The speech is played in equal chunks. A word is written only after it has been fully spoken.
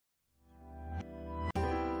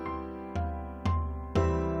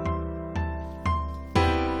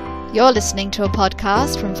You're listening to a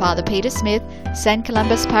podcast from Father Peter Smith, St.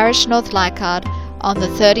 Columba's Parish, North Leichhardt, on the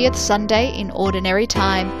 30th Sunday in Ordinary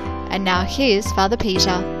Time. And now here's Father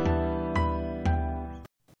Peter.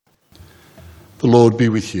 The Lord be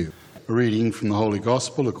with you. A reading from the Holy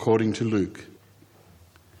Gospel according to Luke.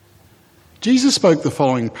 Jesus spoke the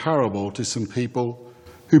following parable to some people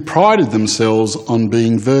who prided themselves on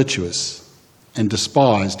being virtuous and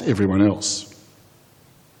despised everyone else.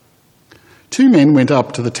 2 men went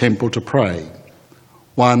up to the temple to pray,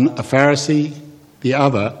 one a Pharisee, the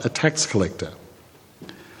other a tax collector.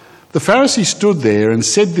 The Pharisee stood there and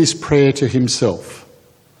said this prayer to himself: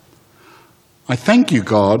 I thank you,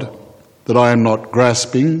 God, that I am not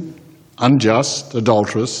grasping, unjust,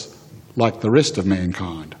 adulterous, like the rest of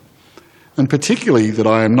mankind, and particularly that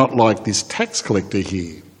I am not like this tax collector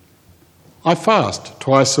here. I fast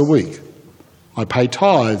twice a week. I pay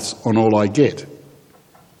tithes on all I get.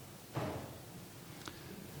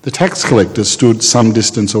 The tax collector stood some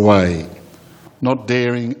distance away, not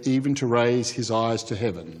daring even to raise his eyes to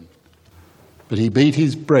heaven. But he beat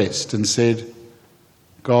his breast and said,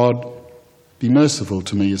 God, be merciful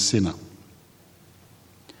to me, a sinner.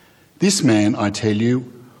 This man, I tell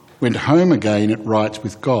you, went home again at right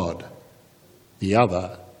with God. The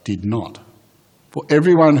other did not. For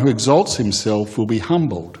everyone who exalts himself will be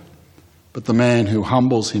humbled, but the man who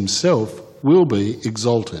humbles himself will be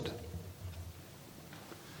exalted.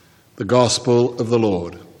 The Gospel of the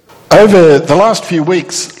Lord. Over the last few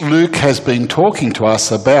weeks, Luke has been talking to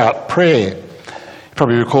us about prayer. You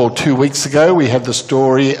probably recall 2 weeks ago we had the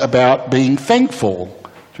story about being thankful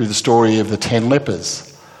through the story of the 10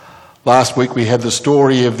 lepers. Last week we had the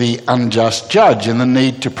story of the unjust judge and the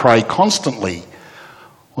need to pray constantly.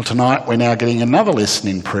 Well, tonight we're now getting another lesson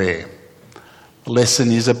in prayer. The lesson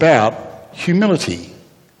is about humility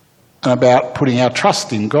and about putting our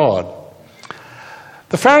trust in God.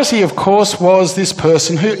 The Pharisee, of course, was this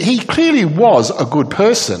person who, he clearly was a good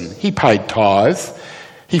person. He paid tithes,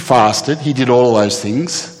 he fasted, he did all those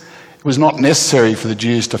things. It was not necessary for the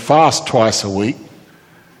Jews to fast twice a week,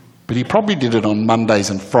 but he probably did it on Mondays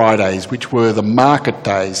and Fridays, which were the market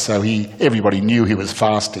days, so everybody knew he was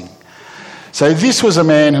fasting. So this was a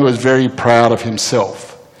man who was very proud of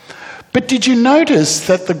himself. But did you notice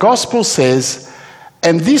that the Gospel says,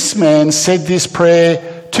 and this man said this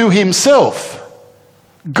prayer to himself?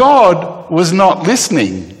 God was not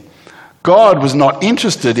listening. God was not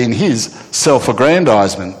interested in his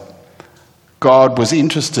self-aggrandizement. God was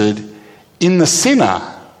interested in the sinner,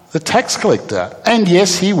 the tax collector. And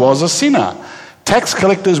yes, he was a sinner. Tax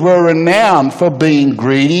collectors were renowned for being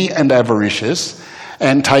greedy and avaricious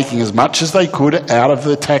and taking as much as they could out of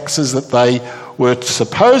the taxes that they were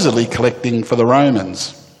supposedly collecting for the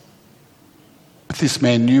Romans. But this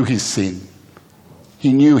man knew his sin.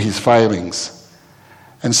 He knew his failings.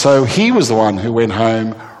 And so he was the one who went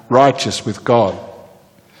home righteous with God.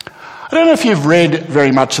 I don't know if you've read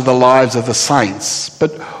very much of the lives of the saints,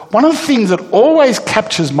 but one of the things that always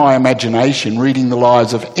captures my imagination reading the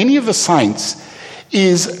lives of any of the saints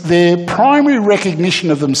is their primary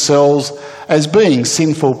recognition of themselves as being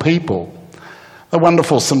sinful people. The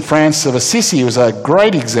wonderful St. Francis of Assisi was a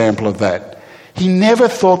great example of that. He never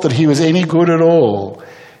thought that he was any good at all.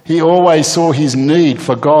 He always saw his need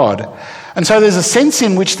for God. And so there's a sense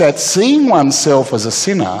in which that seeing oneself as a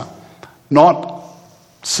sinner, not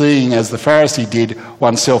seeing as the Pharisee did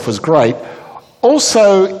oneself as great,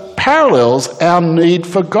 also parallels our need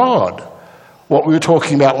for God, what we were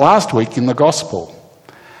talking about last week in the Gospel.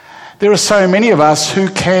 There are so many of us who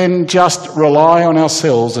can just rely on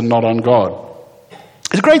ourselves and not on God.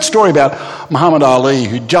 There's a great story about Muhammad Ali,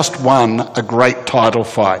 who just won a great title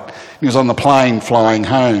fight. He was on the plane flying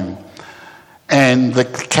home. And the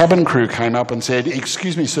cabin crew came up and said,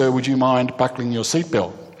 "Excuse me, sir, would you mind buckling your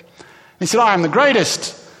seatbelt?" He said, "I am the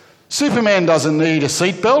greatest. Superman doesn't need a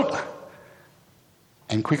seatbelt."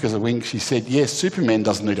 And quick as a wink, she said, "Yes, Superman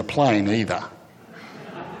doesn't need a plane either."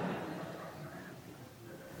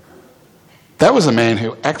 That was a man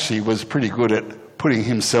who actually was pretty good at putting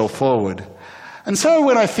himself forward. And so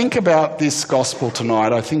when I think about this gospel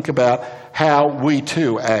tonight, I think about how we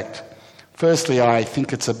too act. Firstly, I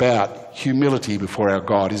think it's about humility before our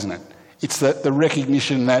God, isn't it? It's the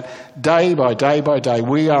recognition that day by day by day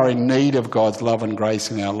we are in need of God's love and grace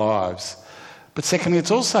in our lives. But secondly,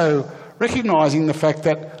 it's also recognising the fact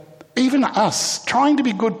that even us, trying to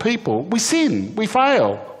be good people, we sin, we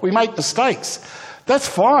fail, we make mistakes. That's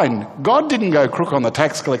fine. God didn't go crook on the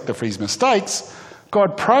tax collector for his mistakes.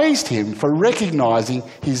 God praised him for recognising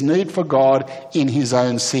his need for God in his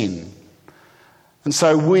own sin. And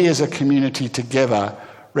so we as a community together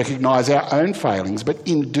recognise our own failings, but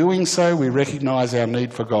in doing so we recognise our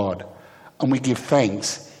need for God, and we give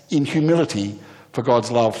thanks in humility for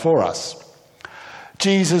God's love for us.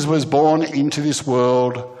 Jesus was born into this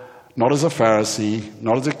world not as a Pharisee,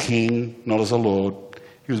 not as a king, not as a lord.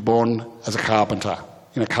 He was born as a carpenter,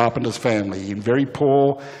 in a carpenter's family, in very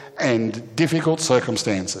poor and difficult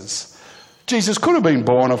circumstances. Jesus could have been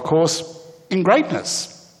born, of course, in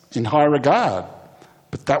greatness, in high regard,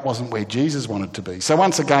 but that wasn't where Jesus wanted to be. So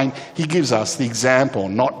once again, he gives us the example,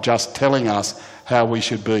 not just telling us how we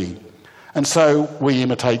should be. And so we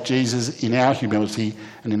imitate Jesus in our humility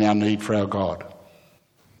and in our need for our God.